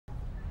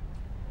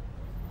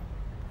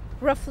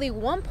Roughly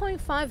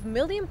 1.5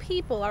 million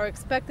people are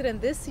expected in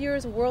this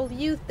year's World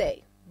Youth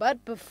Day.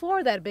 But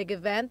before that big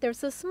event,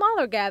 there's a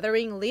smaller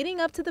gathering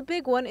leading up to the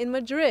big one in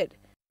Madrid.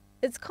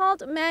 It's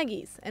called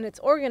MAGIS, and it's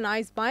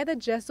organized by the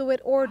Jesuit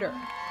Order.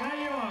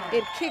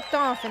 It kicked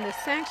off in the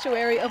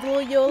sanctuary of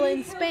Loyola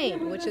in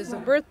Spain, which is the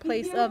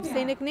birthplace of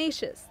St.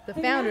 Ignatius, the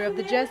founder of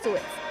the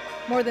Jesuits.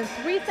 More than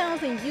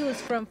 3,000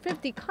 youths from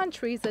 50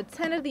 countries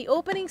attended the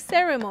opening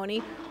ceremony,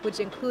 which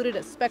included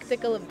a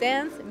spectacle of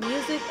dance,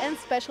 music, and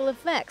special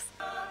effects.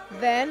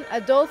 Then,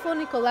 Adolfo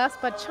Nicolás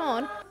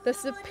Pachón, the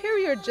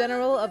superior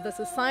general of the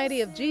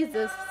Society of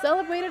Jesus,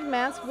 celebrated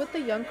Mass with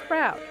the young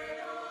crowd.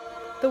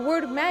 The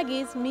word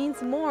magis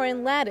means more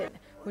in Latin,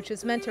 which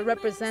is meant to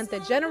represent the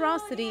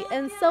generosity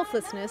and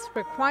selflessness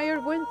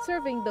required when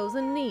serving those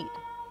in need.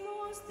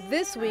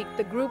 This week,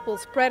 the group will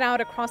spread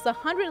out across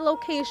 100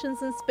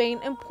 locations in Spain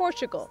and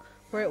Portugal,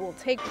 where it will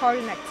take part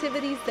in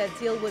activities that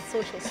deal with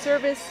social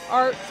service,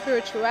 art,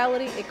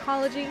 spirituality,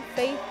 ecology,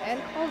 faith,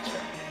 and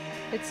culture.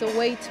 It's a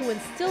way to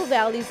instill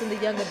values in the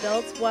young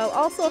adults while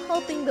also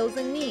helping those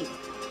in need.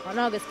 On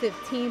August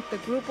 15th, the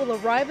group will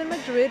arrive in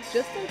Madrid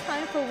just in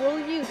time for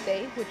World Youth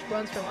Day, which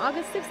runs from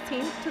August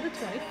 16th to the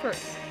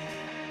 21st.